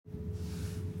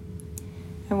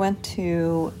I went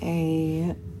to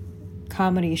a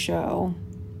comedy show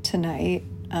tonight,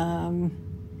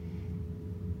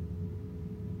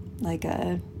 like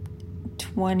a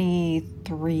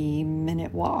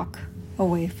 23-minute walk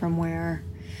away from where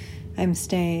I'm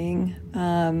staying.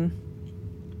 It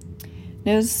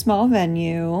was a small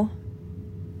venue.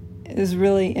 It was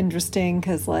really interesting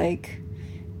because, like,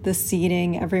 the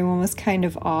seating, everyone was kind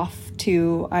of off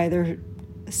to either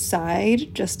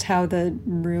side, just how the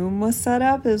room was set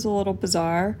up. It was a little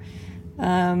bizarre.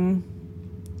 But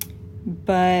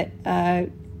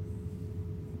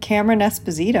Cameron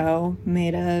Esposito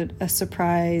made a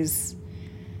surprise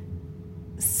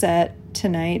set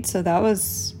tonight, so that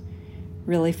was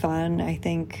really fun. I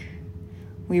think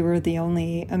we were the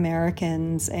only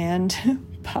Americans and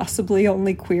possibly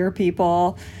only queer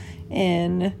people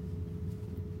in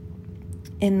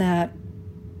that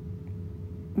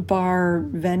bar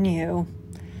venue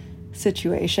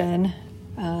situation.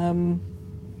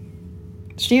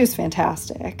 She was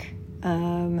fantastic.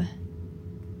 The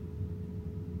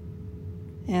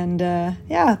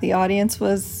audience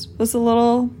was a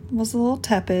little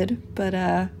tepid, but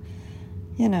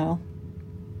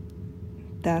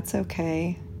that's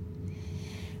okay.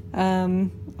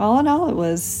 All in all, it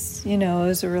was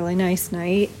a really nice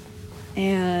night,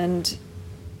 and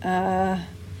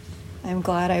I'm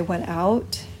glad I went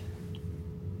out.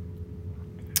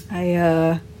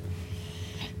 I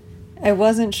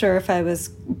wasn't sure if I was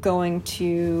going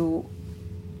to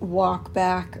walk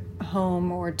back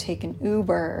home or take an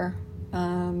Uber.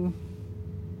 I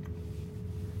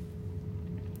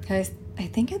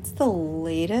think it's the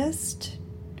latest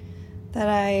that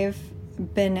I've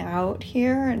been out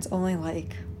here. It's only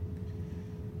like,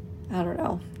 I don't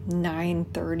know,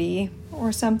 9:30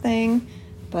 or something.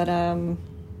 But I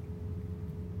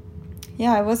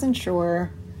wasn't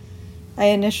sure. I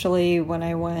initially, when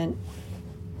I went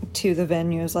to the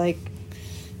venue, was like,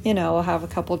 I'll have a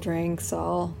couple drinks,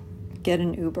 I'll get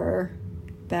an Uber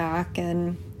back.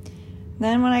 And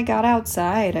then when I got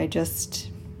outside, I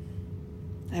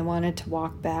wanted to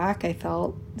walk back. I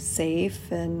felt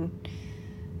safe, and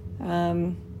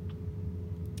I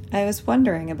was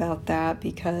wondering about that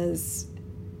because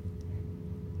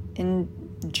in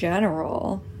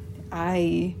general,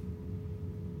 I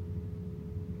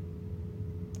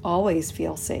always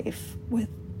feel safe with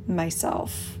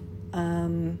myself.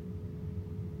 And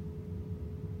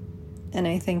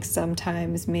I think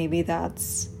sometimes maybe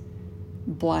that's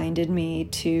blinded me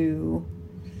to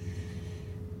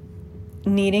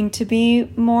needing to be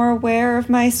more aware of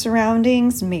my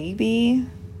surroundings, maybe.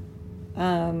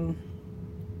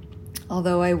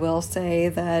 Although I will say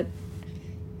that,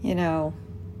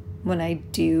 when I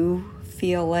do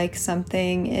feel like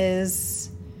something is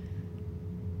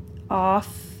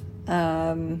off,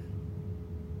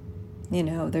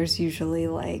 there's usually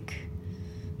like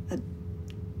a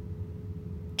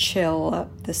chill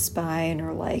up the spine,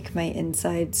 or like my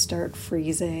insides start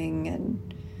freezing,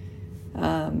 and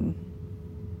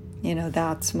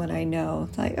that's when I know,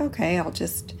 like, okay, I'm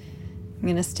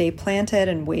gonna stay planted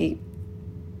and wait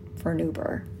for an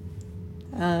Uber.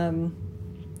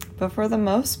 But for the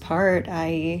most part,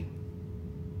 I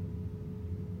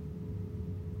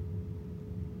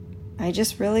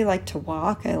just really like to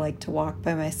walk. I like to walk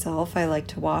by myself. I like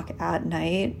to walk at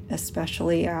night,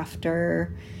 especially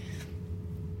after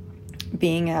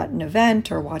being at an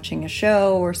event or watching a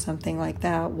show or something like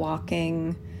that.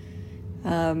 Walking,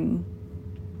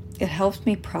 it helps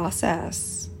me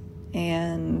process,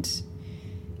 and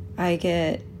I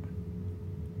get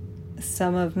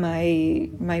some of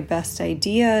my best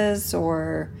ideas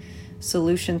or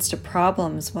solutions to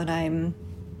problems when I'm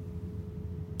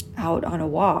out on a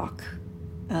walk.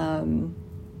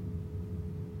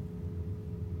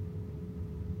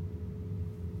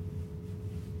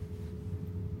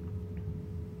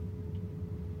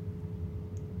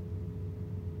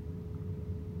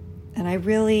 And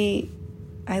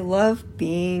I love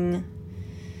being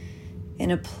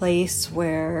in a place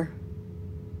where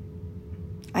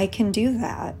I can do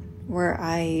that, where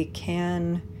I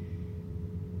can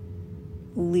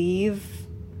leave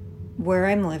where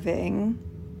I'm living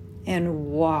and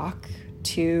walk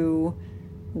to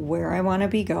where I want to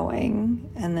be going,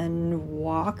 and then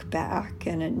walk back,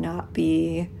 and it not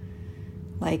be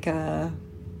like a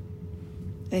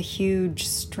huge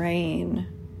strain.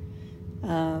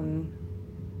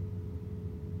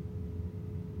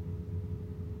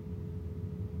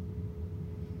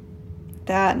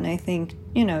 That, and I think,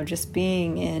 just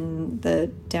being in the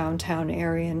downtown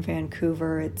area in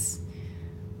Vancouver, it's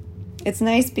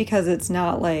nice because it's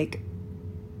not like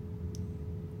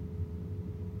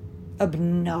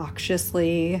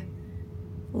obnoxiously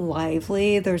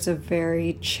lively. There's a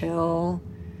very chill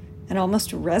and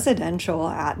almost residential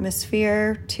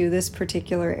atmosphere to this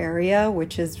particular area,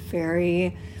 which is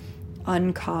very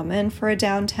uncommon for a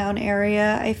downtown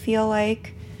area, I feel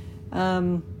like.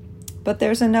 But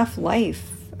there's enough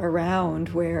life around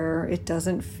where it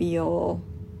doesn't feel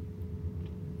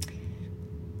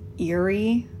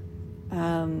eerie.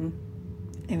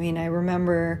 I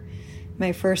remember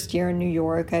my first year in New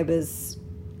York, I was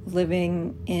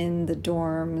living in the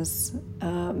dorms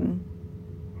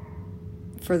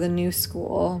for the new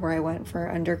school where I went for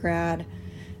undergrad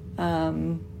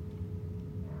in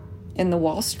the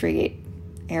Wall Street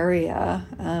area.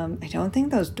 I don't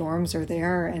think those dorms are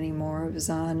there anymore. It was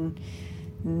on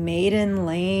Maiden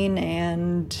Lane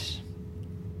and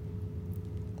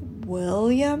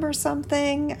William or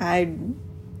something. I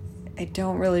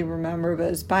don't really remember, but it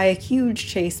was by a huge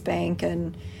Chase Bank,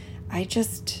 and I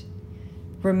just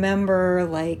remember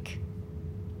like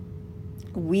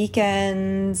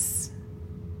weekends,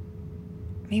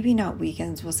 maybe not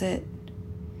weekends, was it?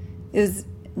 It was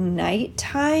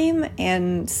nighttime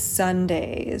and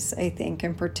Sundays, I think,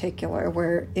 in particular,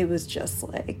 where it was just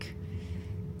like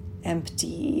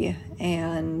empty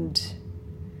and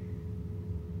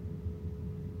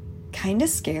kind of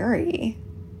scary.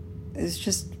 It was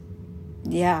just,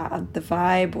 yeah, the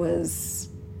vibe was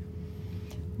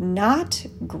not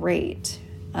great.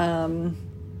 And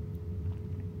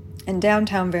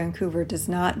downtown Vancouver does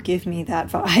not give me that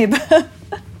vibe.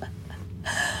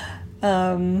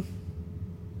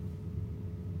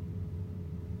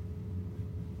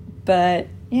 But,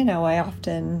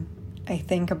 I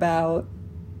think about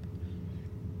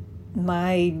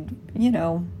my,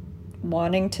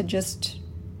 wanting to just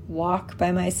walk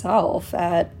by myself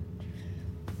at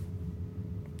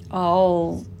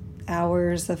all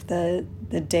hours of the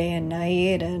day and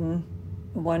night, and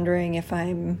wondering if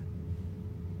I'm,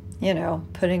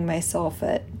 putting myself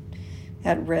at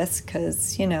risk,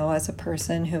 because, as a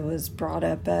person who was brought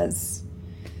up as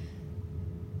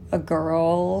a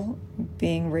girl,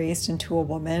 being raised into a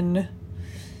woman,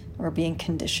 or being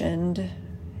conditioned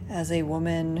as a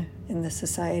woman in the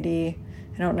society.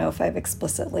 I don't know if I've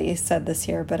explicitly said this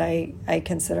here, but I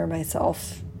consider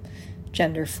myself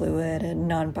gender fluid and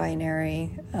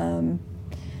non-binary.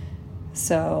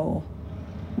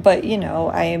 But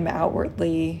I am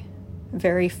outwardly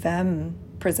very femme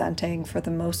presenting for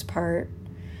the most part.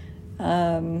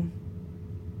 And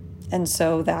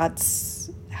so that's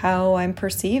how I'm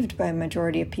perceived by a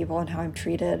majority of people and how I'm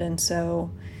treated. And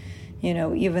so,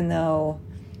 even though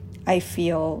I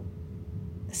feel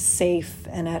safe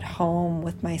and at home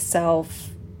with myself,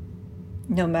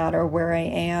 no matter where I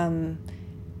am,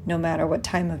 no matter what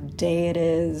time of day it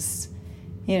is,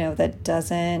 that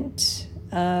doesn't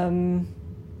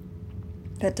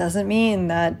mean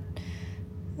that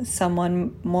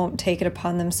someone won't take it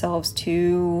upon themselves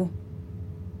to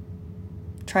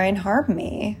try and harm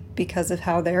me because of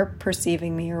how they're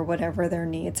perceiving me or whatever their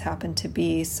needs happen to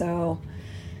be. So,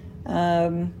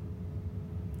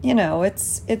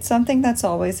 it's something that's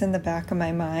always in the back of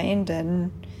my mind,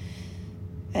 and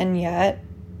yet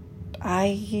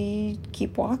I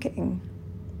keep walking.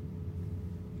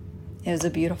 It was a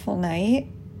beautiful night.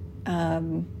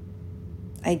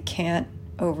 I can't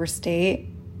overstate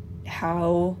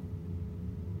how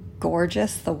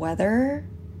gorgeous the weather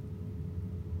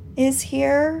is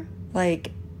here.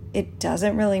 Like, it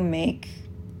doesn't really make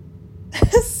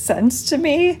sense to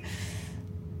me.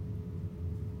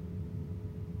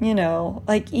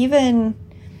 Even,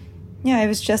 I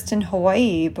was just in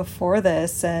Hawaii before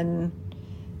this, and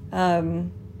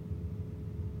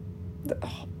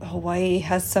Hawaii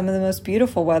has some of the most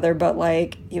beautiful weather, but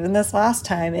even this last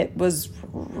time, it was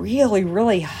really,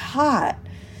 really hot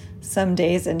some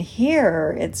days. And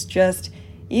here, it's just,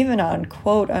 even on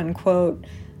quote unquote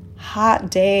hot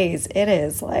days, it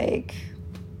is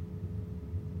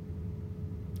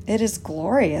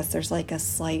glorious. There's a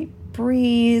slight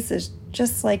breeze. There's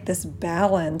just this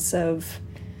balance of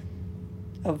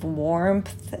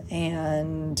warmth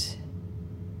and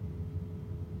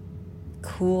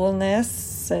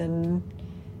coolness, and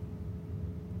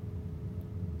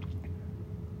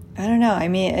I don't know.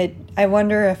 I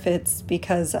wonder if it's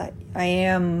because I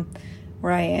am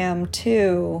where I am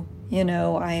too.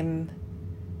 I'm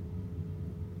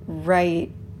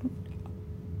right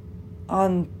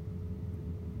on,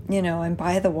 I'm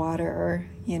by the water,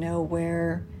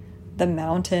 where the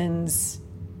mountains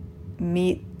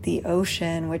meet the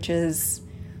ocean, which is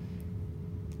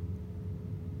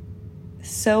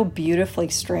so beautifully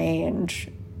strange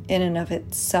in and of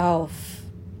itself.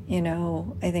 I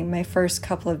think my first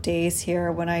couple of days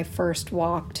here, when I first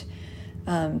walked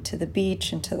to the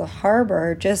beach and to the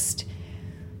harbor, just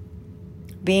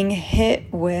being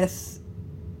hit with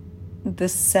the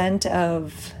scent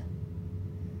of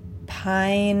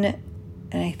pine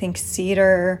and I think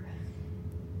cedar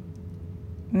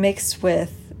mixed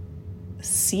with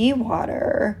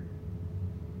seawater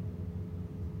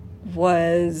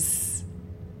was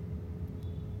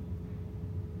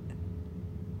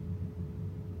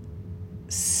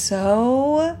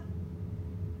so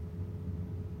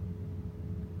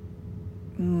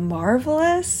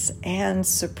marvelous and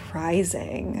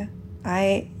surprising.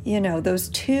 Those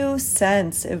two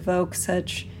scents evoke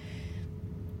such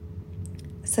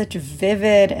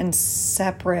vivid and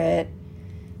separate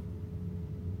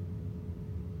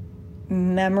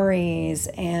memories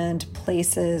and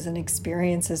places and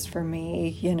experiences for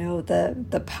me.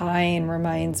 The pine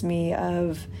reminds me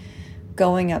of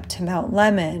going up to Mount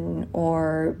Lemmon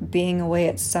or being away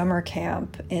at summer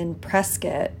camp in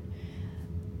Prescott.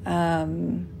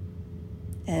 And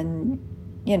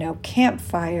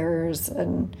campfires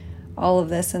and all of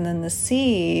this. And then the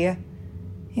sea,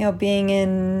 being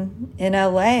in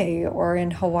LA or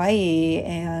in Hawaii,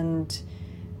 and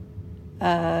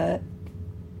a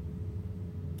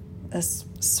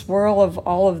swirl of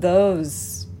all of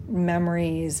those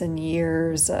memories and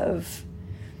years of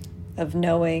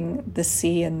knowing the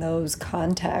sea in those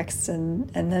contexts. And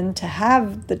then to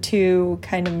have the two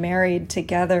kind of married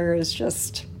together is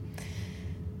just,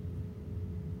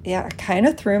 it kind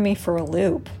of threw me for a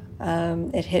loop.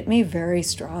 It hit me very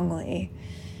strongly.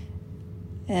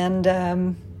 And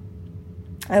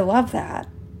I love that.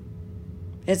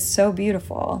 It's so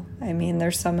beautiful. I mean, they're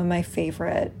some of my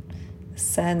favorite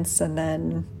scents, and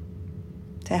then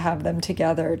to have them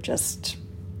together just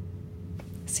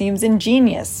seems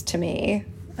ingenious to me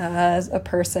as a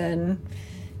person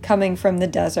coming from the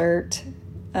desert.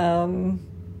 And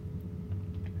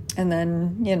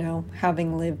then,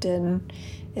 having lived in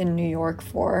New York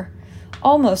for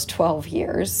almost 12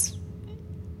 years.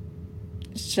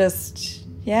 It's just,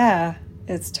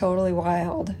 it's totally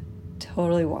wild.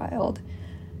 Totally wild.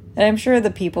 And I'm sure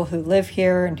the people who live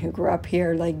here and who grew up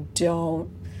here, don't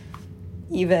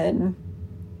even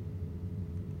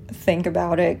think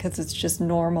about it because it's just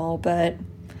normal. But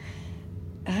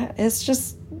it's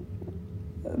just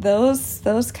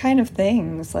those kind of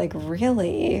things,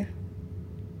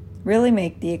 really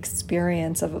make the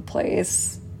experience of a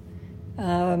place.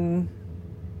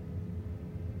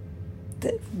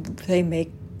 They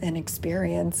make an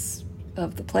experience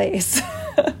of the place.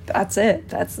 That's it.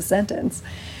 That's the sentence.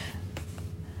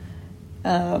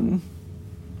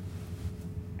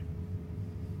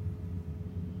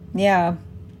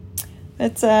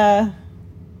 It's God,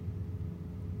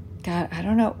 I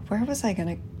don't know, where was I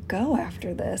gonna go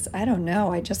after this? I don't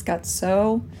know. I just got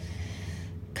so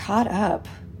caught up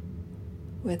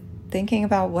with thinking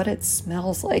about what it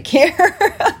smells like here.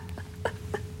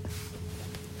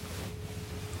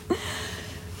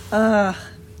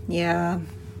 Yeah.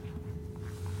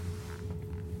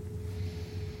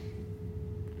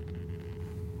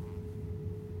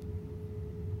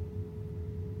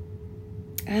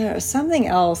 Something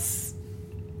else.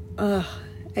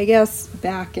 I guess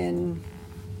back on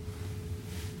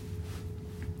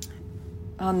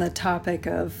the topic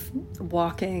of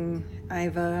walking,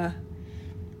 I've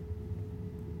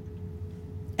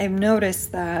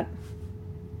noticed that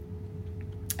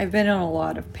I've been in a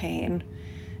lot of pain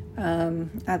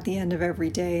at the end of every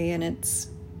day, and it's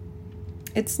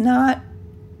not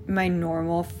my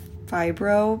normal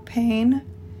fibro pain.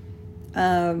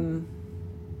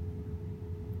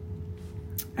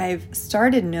 I've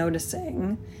started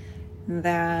noticing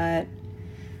that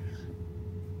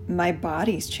my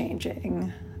body's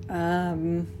changing,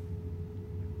 and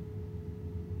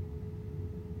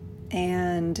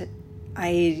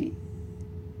I'm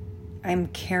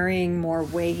carrying more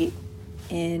weight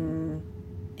in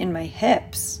my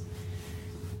hips,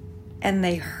 and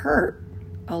they hurt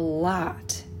a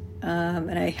lot.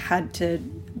 And I had to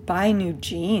buy new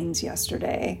jeans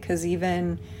yesterday because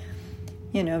even,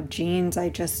 jeans I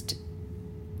just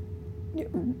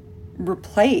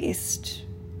replaced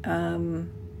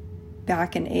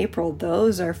back in April,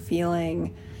 those are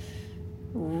feeling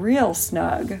real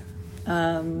snug.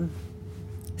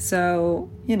 So,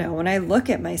 when I look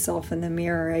at myself in the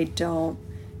mirror, I don't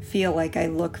feel like I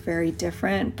look very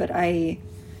different, but I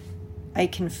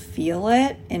can feel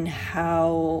it in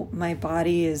how my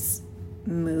body is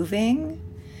moving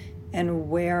and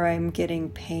where I'm getting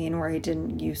pain where I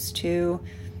didn't used to,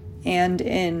 and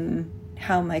in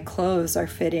how my clothes are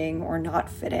fitting or not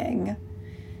fitting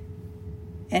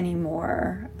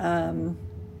anymore. And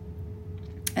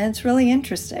it's really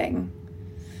interesting.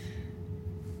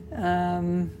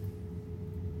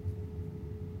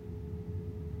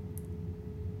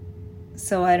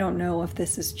 So I don't know if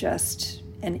this is just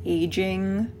an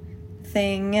aging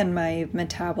thing and my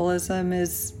metabolism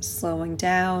is slowing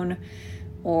down,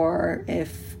 or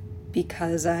if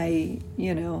because I've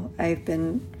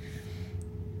been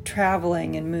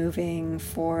traveling and moving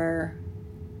for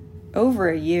over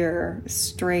a year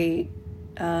straight,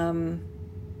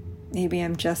 maybe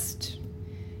I'm just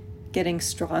getting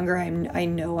stronger. I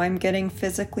know I'm getting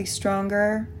physically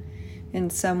stronger in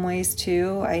some ways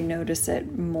too. I notice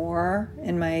it more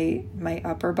in my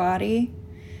upper body.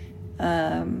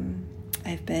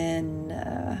 I've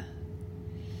been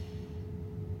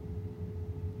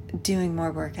doing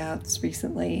more workouts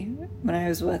recently. When I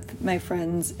was with my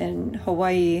friends in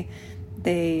Hawaii,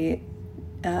 they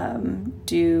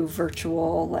do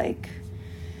virtual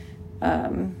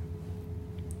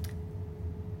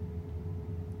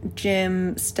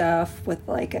gym stuff with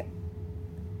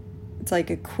it's like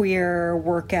a queer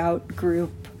workout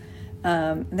group.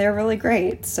 They're really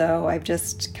great. So I've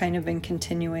just kind of been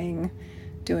continuing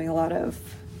doing a lot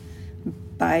of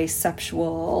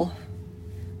bisexual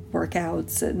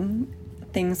workouts and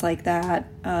things like that.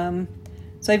 So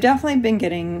I've definitely been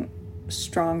getting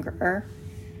stronger.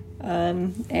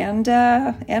 And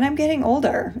I'm getting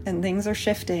older and things are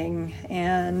shifting,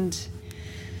 and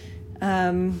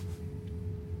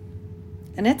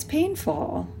it's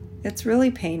painful. It's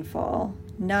really painful.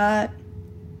 Not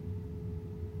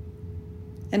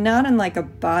in like a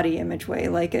body image way.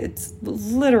 Like, it's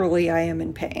literally, I am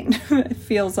in pain. It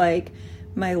feels like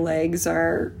my legs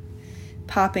are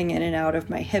popping in and out of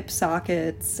my hip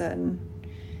sockets, and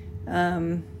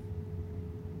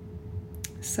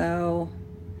so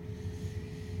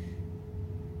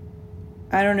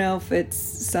I don't know if it's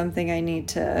something I need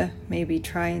to maybe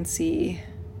try and see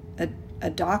a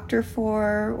doctor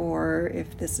for, or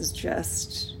if this is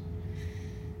just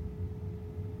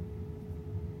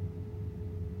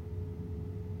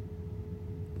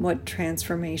what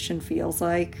transformation feels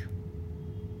like,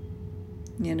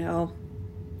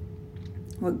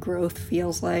 what growth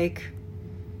feels like.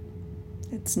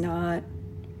 It's not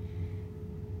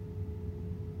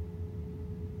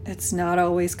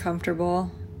always comfortable.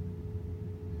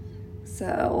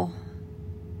 So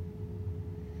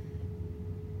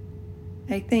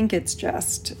I think it's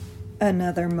just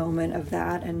another moment of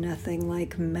that and nothing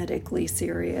like medically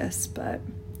serious, but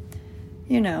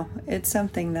it's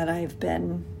something that I've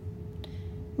been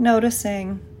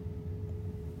noticing.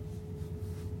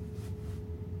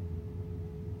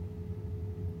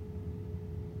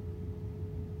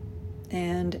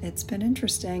 And it's been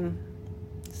interesting.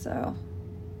 So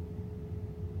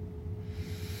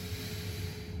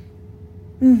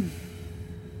I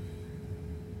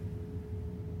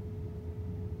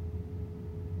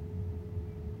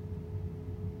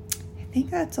think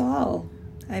that's all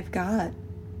I've got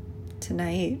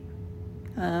tonight.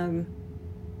 There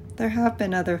have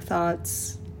been other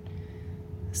thoughts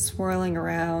swirling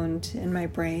around in my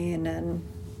brain, and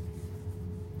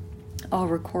I'll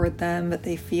record them, but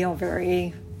they feel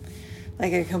very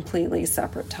like a completely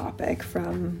separate topic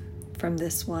from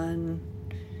this one.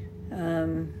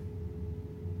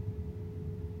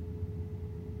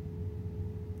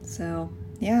 So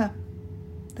yeah,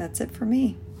 that's it for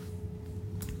me.